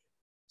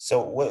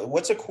 So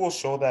what's a cool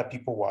show that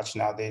people watch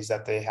nowadays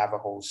that they have a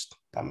host?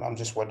 I'm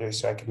just wondering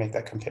so I can make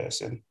that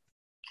comparison.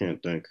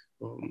 Can't think.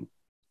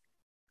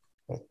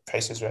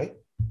 Price is Right?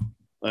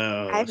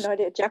 I have no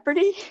idea.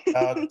 Jeopardy?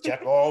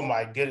 Oh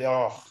my goodness.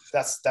 Oh,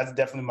 that's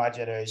definitely my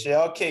generation.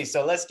 Okay,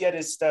 so let's get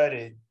it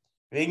started.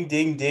 Ring,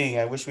 ding, ding.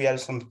 I wish we had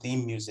some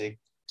theme music.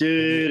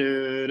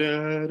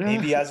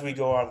 Maybe as we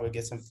go on, we'll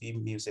get some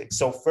theme music.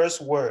 So first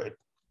word,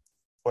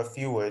 or a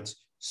few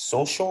words,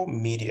 social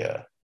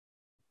media.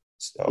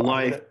 So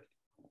life.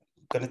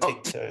 I'm gonna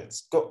take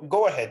turns.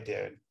 Go ahead,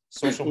 Darren.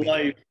 Social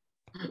media.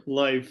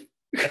 Life.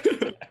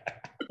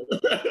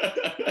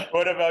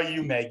 What about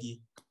you,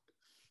 Maggie?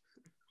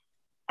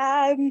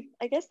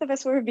 I guess the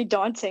best word would be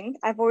daunting.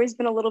 I've always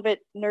been a little bit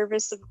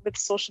nervous with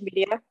social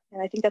media,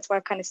 and I think that's why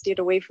I've kind of steered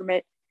away from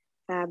it,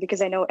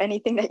 because I know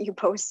anything that you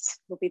post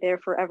will be there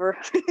forever.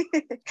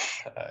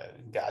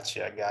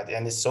 Gotcha,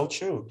 and it's so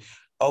true.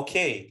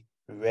 Okay,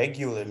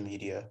 regular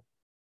media.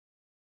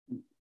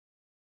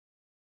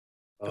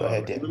 Go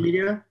ahead, Dan.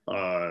 Media?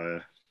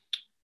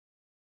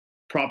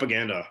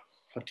 Propaganda.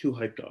 I'm too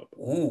hyped up.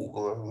 Ooh,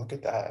 look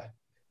at that.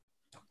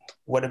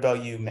 What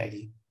about you,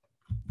 Maggie?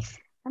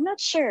 I'm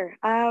not sure.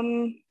 I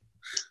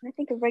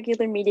think of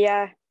regular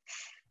media.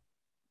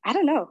 I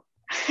don't know.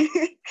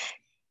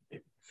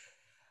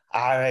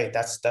 All right,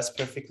 that's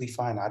perfectly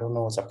fine. I don't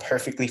know. It's a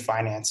perfectly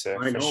fine answer.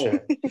 I know. Sure.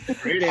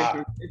 Great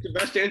answer. It's the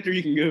best answer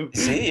you can give.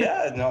 See,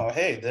 yeah, no.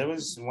 Hey, there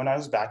was when I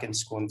was back in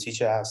school and the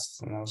teacher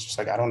asked, and I was just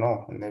like, I don't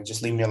know, and they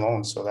just leave me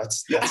alone. So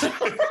that's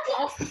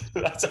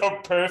that's a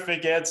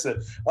perfect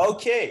answer.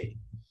 Okay,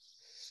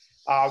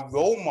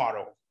 role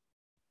model.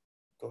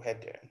 Go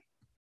ahead, Darren.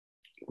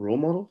 Role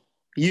model?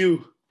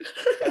 You.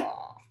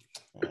 Oh,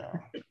 yeah.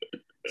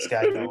 This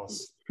guy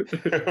knows.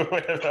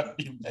 What about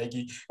you,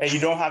 Maggie? And you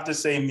don't have to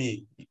say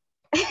me.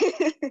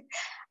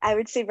 I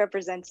would say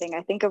representing.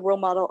 I think a role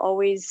model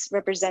always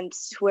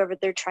represents whoever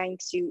they're trying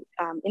to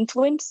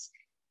influence,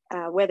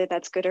 whether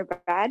that's good or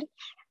bad.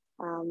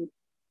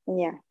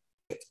 Yeah.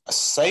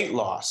 Sight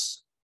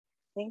loss.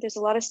 I think there's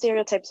a lot of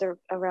stereotypes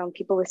around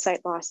people with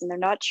sight loss, and they're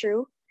not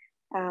true.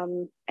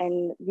 And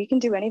we can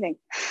do anything.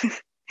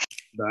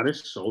 That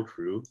is so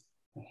true.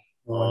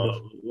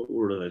 What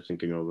word was I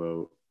thinking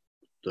about?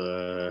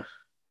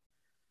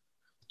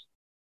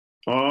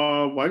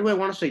 Why do I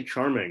want to say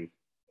charming?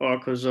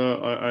 Because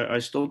I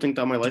still think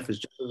that my life is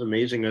just as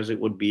amazing as it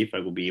would be if I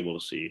would be able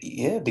to see.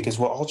 Yeah, because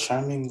we're all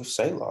charming with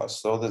sight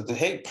loss. So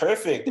hey,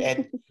 perfect.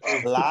 And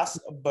last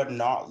but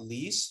not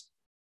least,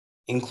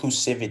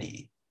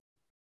 inclusivity.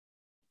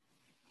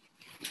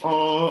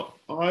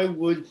 I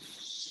would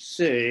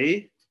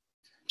say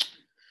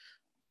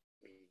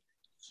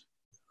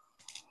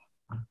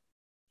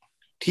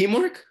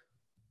teamwork.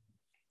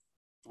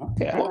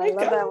 Okay, I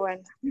love that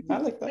one. I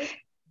like that.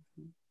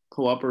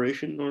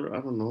 Cooperation, or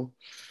I don't know.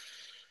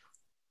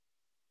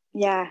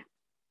 Yeah,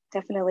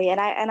 definitely.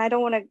 And I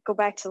don't want to go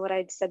back to what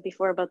I'd said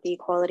before about the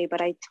equality, but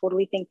I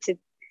totally think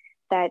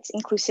that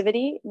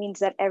inclusivity means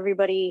that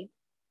everybody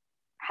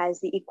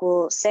has the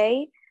equal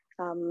say,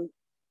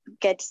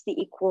 gets the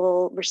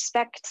equal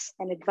respect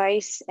and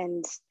advice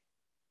and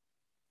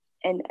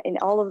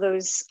all of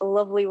those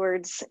lovely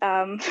words,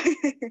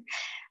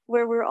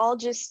 where we're all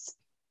just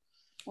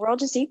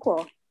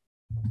equal.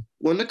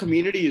 When the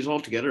community is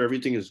all together,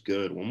 everything is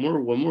good. When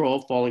we're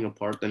all falling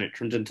apart, then it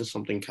turns into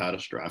something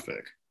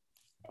catastrophic.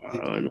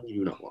 I know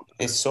you don't want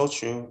that. It's so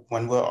true.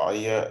 When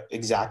you're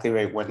exactly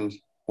right. When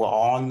we're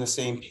all on the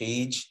same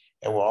page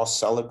and we're all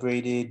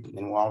celebrated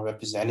and we're all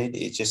represented,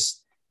 it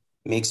just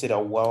makes it a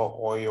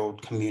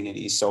well-oiled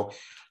community. So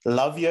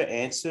love your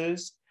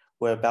answers.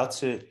 We're about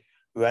to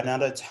run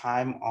out of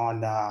time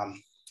on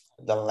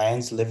the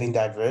Lands Living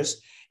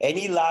Diverse.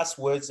 Any last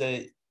words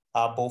that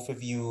both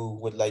of you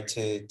would like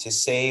to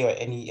say, or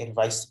any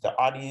advice to the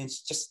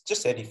audience?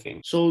 Just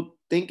anything. So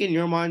think in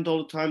your mind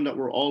all the time that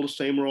we're all the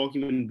same. We're all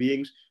human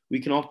beings. We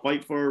can all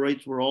fight for our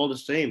rights. We're all the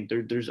same.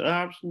 There's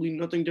absolutely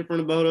nothing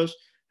different about us.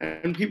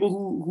 And people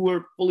who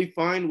are fully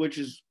fine, which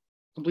is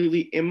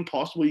completely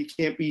impossible. You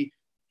can't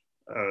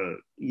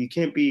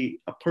be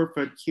a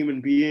perfect human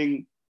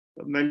being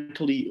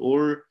mentally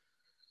or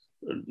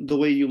the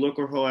way you look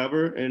or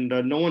however. And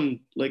no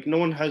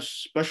one has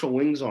special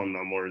wings on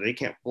them, or they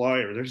can't fly,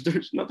 or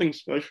there's nothing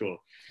special.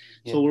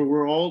 Yeah. So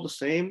we're all the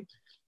same.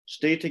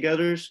 Stay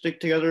together, stick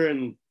together,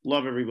 and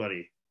love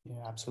everybody.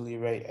 Yeah, absolutely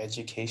right.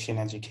 Education.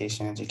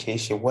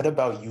 What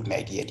about you,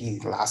 Maggie? Any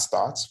last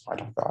thoughts,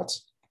 final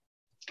thoughts?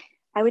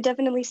 I would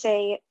definitely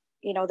say,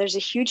 there's a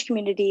huge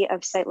community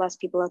of sight lost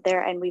people out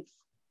there, and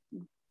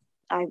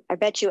I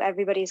bet you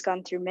everybody's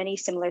gone through many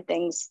similar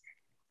things.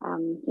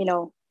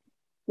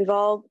 We've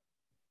all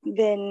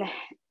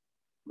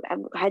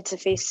had to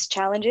face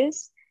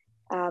challenges,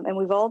 and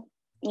we've all,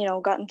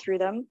 gotten through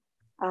them.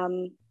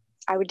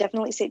 I would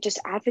definitely say just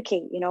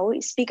advocate,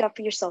 speak up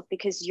for yourself,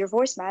 because your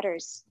voice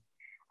matters.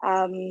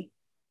 And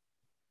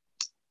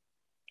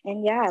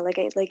yeah, like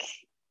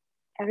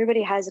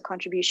everybody has a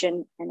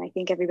contribution, and I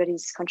think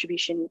everybody's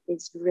contribution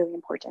is really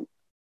important.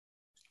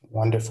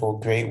 Wonderful,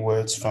 great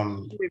words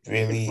from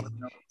really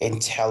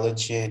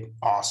intelligent,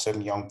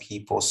 awesome young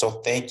people. So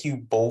thank you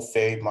both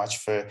very much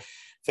for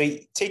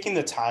taking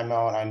the time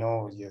out. I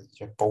know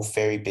you're both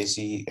very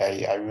busy.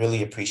 I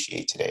really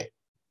appreciate today.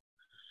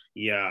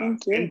 Yeah,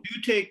 thank you. And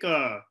do take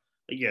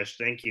yes,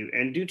 thank you.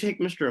 And do take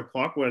Mr.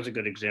 Akwaku as a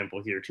good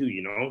example here too.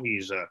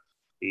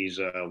 He's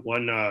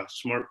one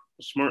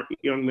smart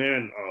young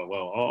man.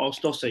 Well, I'll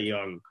still say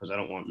young, because I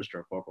don't want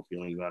Mr. Akwaku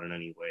feeling bad in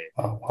any way.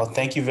 Well,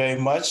 thank you very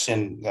much.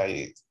 And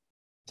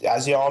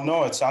as you all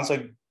know, it sounds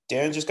like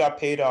Darren just got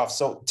paid off.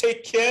 So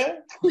take care.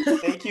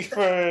 Thank you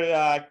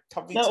for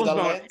coming to the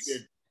Lens.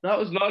 That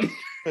was not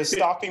for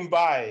stopping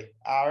by.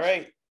 All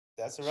right,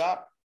 that's a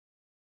wrap.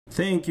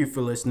 Thank you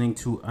for listening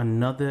to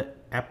another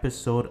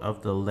episode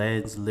of The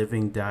Lens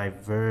Living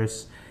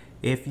Diverse.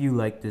 If you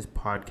like this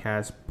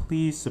podcast,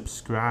 please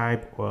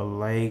subscribe or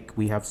like.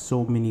 We have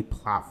so many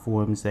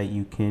platforms that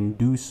you can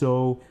do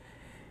so.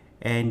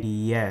 And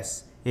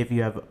yes, if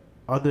you have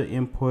other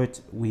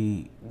input,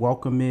 we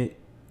welcome it.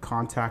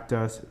 Contact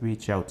us,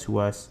 reach out to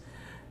us.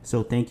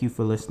 So thank you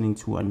for listening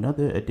to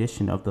another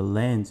edition of The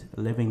Lens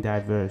Living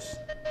Diverse.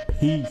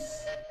 Peace.